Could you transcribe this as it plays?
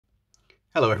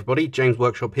Hello everybody, James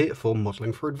Workshop here for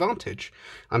Modelling for Advantage.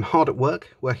 I'm hard at work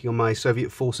working on my Soviet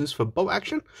forces for bolt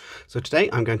action, so today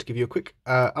I'm going to give you a quick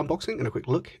unboxing and a quick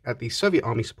look at the Soviet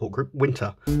Army Support Group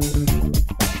Winter.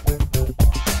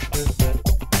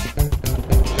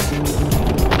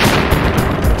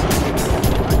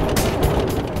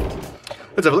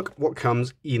 Let's have a look at what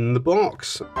comes in the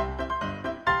box.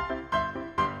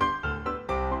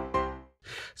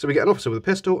 So we get an officer with a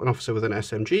pistol, an officer with an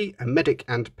SMG, a medic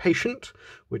and patient,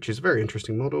 which is a very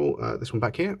interesting model. This one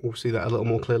back here, we'll see that a little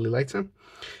more clearly later.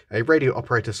 A radio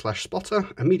operator slash spotter,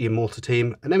 a medium mortar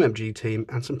team, an MMG team,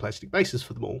 and some plastic bases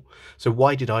for them all. So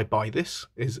why did I buy this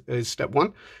is step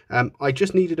one. I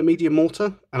just needed a medium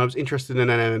mortar and I was interested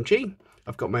in an MMG.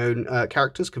 I've got my own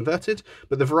characters converted,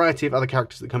 but the variety of other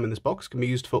characters that come in this box can be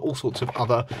used for all sorts of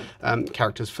other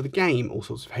characters for the game, all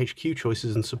sorts of HQ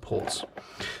choices and supports.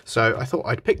 So I thought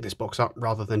I'd pick this box up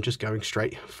rather than just going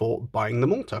straight for buying the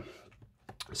mortar.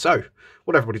 So,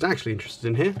 what everybody's actually interested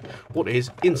in here, what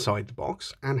is inside the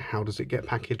box and how does it get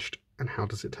packaged and how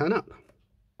does it turn up?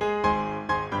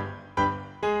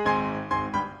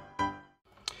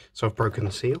 So I've broken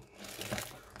the seal.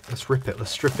 Let's rip it,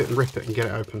 let's strip it and rip it and get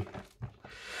it open.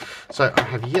 So I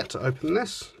have yet to open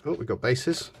this. Oh, we've got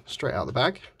bases straight out of the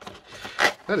bag.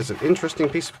 That is an interesting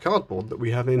piece of cardboard that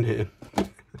we have in here.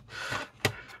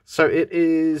 So it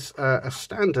is a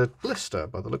standard blister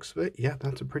by the looks of it. Yeah,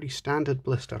 that's a pretty standard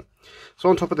blister. So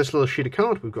on top of this little sheet of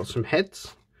card, we've got some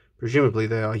heads. Presumably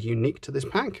they are unique to this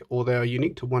pack, or they are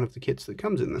unique to one of the kits that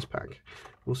comes in this pack.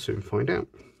 We'll soon find out.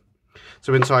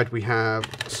 So inside we have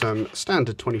some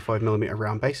standard 25mm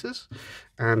round bases,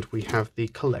 and we have the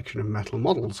collection of metal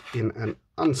models in an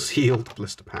unsealed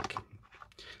blister pack.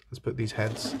 Let's put these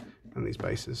heads and these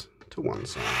bases to one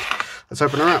side. Let's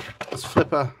open her up. Let's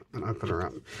flip her and open her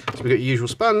up. So we've got your usual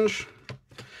sponge.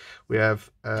 We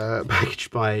have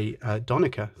packaged by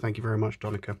Donica. Thank you very much,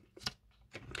 Donica.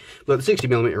 We've got the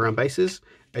 60mm round bases,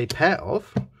 a pair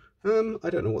of I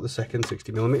don't know what the second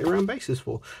 60mm round base is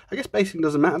for. I guess basing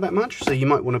doesn't matter that much, so you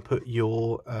might want to put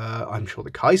your, I'm sure the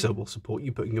Kaiser will support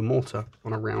you putting your mortar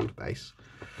on a round base.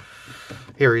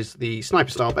 Here is the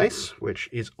sniper style base, which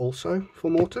is also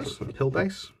for mortars, a pill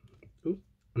base. Ooh,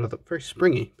 another very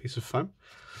springy piece of foam.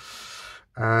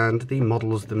 And the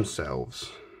models themselves.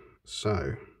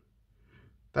 So,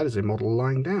 that is a model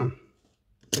lying down.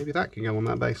 Maybe that can go on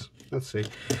that base. Let's see.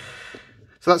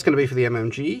 So that's going to be for the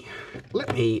MMG.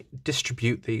 Let me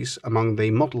distribute these among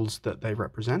the models that they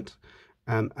represent,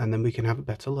 and then we can have a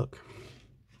better look.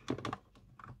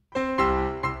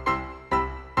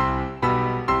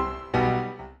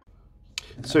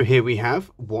 So here we have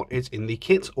what is in the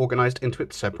kit, organised into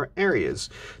its separate areas.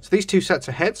 So these two sets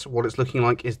of heads, what it's looking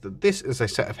like is that this is a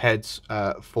set of heads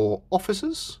for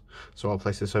officers. So I'll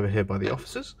place this over here by the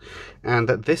officers. And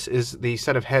that this is the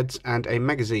set of heads and a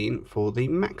magazine for the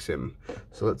Maxim.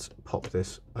 So let's pop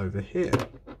this over here.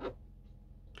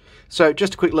 So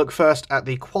just a quick look first at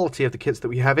the quality of the kits that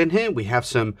we have in here. We have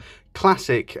some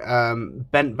classic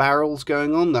bent barrels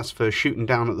going on. That's for shooting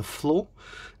down at the floor.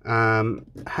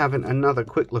 Having another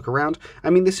quick look around.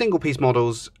 I mean, the single piece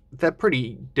models, they're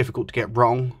pretty difficult to get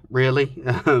wrong, really.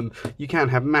 You can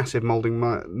have massive moulding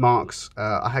marks.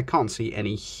 I can't see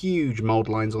any huge mould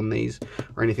lines on these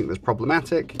or anything that's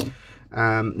problematic.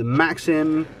 The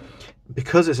Maxim,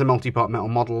 because it's a multi-part metal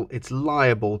model, it's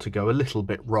liable to go a little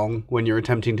bit wrong when you're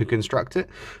attempting to construct it,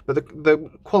 but the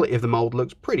quality of the mould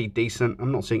looks pretty decent. I'm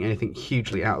not seeing anything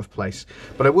hugely out of place,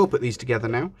 but I will put these together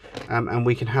now, and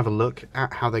we can have a look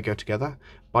at how they go together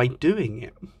by doing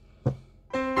it.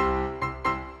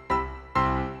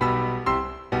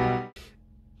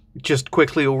 Just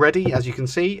quickly already, as you can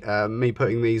see, me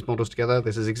putting these models together,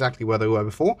 this is exactly where they were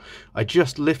before. I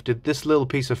just lifted this little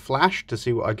piece of flash to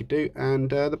see what I could do, and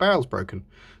the barrel's broken.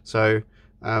 So,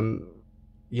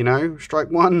 you know, strike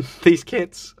one, these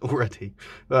kits already.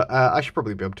 But I should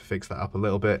probably be able to fix that up a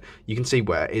little bit. You can see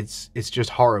where it's just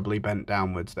horribly bent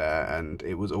downwards there, and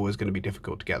it was always going to be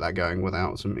difficult to get that going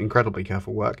without some incredibly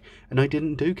careful work. And I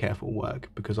didn't do careful work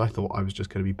because I thought I was just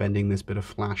going to be bending this bit of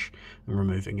flash and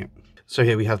removing it. So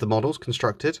here we have the models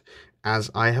constructed as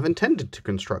I have intended to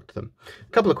construct them.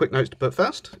 A couple of quick notes to put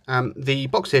first. The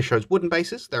box here shows wooden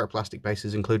bases. There are plastic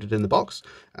bases included in the box.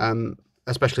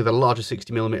 Especially the larger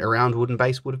 60mm round wooden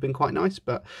base would have been quite nice,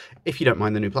 but if you don't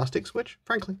mind the new plastics, which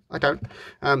frankly I don't,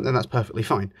 then that's perfectly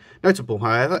fine. Notable,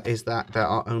 however, is that there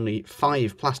are only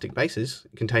 5 plastic bases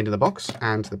contained in the box,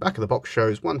 and the back of the box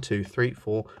shows 1, 2, 3,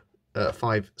 4,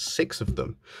 6 of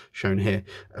them shown here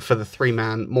for the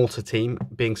 3-man mortar team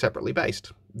being separately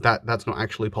based. That's not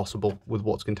actually possible with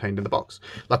what's contained in the box.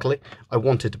 Luckily, I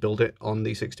wanted to build it on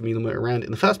the 60mm round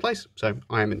in the first place, so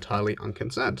I am entirely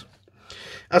unconcerned.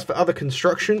 As for other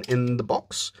construction in the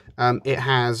box, it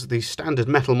has the standard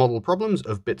metal model problems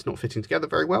of bits not fitting together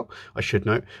very well. I should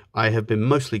note, I have been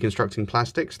mostly constructing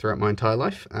plastics throughout my entire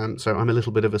life, so I'm a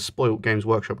little bit of a spoilt Games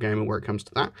Workshop gamer where it comes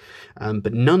to that,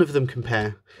 but none of them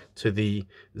compare to the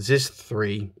Ziz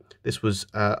 3. This was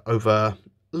over...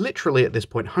 literally at this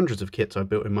point hundreds of kits I've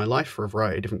built in my life for a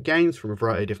variety of different games, from a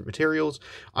variety of different materials.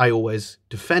 I always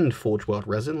defend Forge World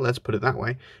resin, let's put it that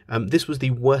way. This was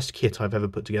the worst kit I've ever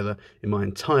put together in my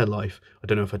entire life. I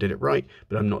don't know if I did it right,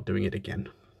 but I'm not doing it again.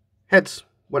 Heads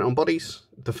went on bodies.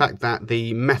 The fact that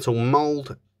the metal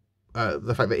mould,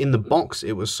 the fact that in the box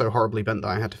it was so horribly bent that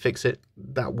I had to fix it,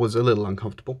 that was a little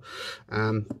uncomfortable.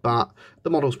 But the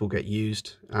models will get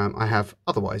used. I have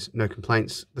otherwise no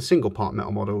complaints. The single part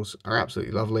metal models are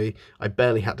absolutely lovely. I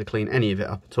barely had to clean any of it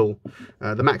up at all.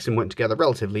 The Maxim went together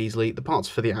relatively easily. The parts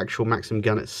for the actual Maxim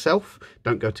gun itself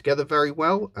don't go together very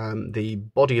well. The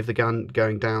body of the gun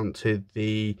going down to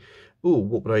the... ooh,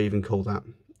 what would I even call that?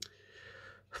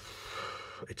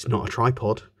 It's not a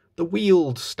tripod. The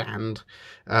wheeled stand.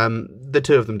 The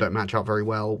two of them don't match up very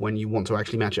well when you want to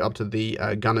actually match it up to the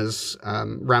gunner's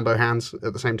Rambo hands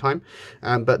at the same time.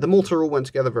 But the mortar all went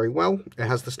together very well. It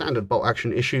has the standard bolt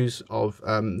action issues of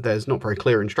there's not very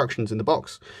clear instructions in the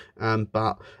box,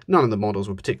 but none of the models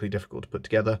were particularly difficult to put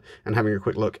together, and having a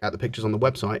quick look at the pictures on the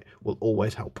website will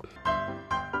always help.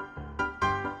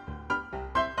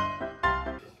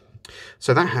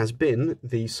 So that has been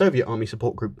the Soviet Army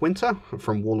Support Group Winter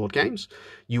from Warlord Games.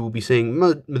 You will be seeing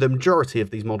the majority of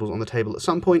these models on the table at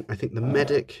some point. I think the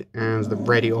medic and the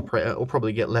radio operator will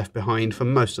probably get left behind for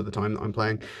most of the time that I'm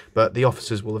playing, but the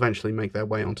officers will eventually make their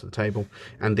way onto the table,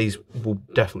 and these will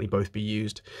definitely both be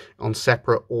used on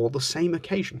separate or the same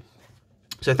occasion.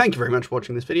 So thank you very much for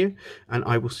watching this video, and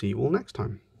I will see you all next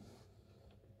time.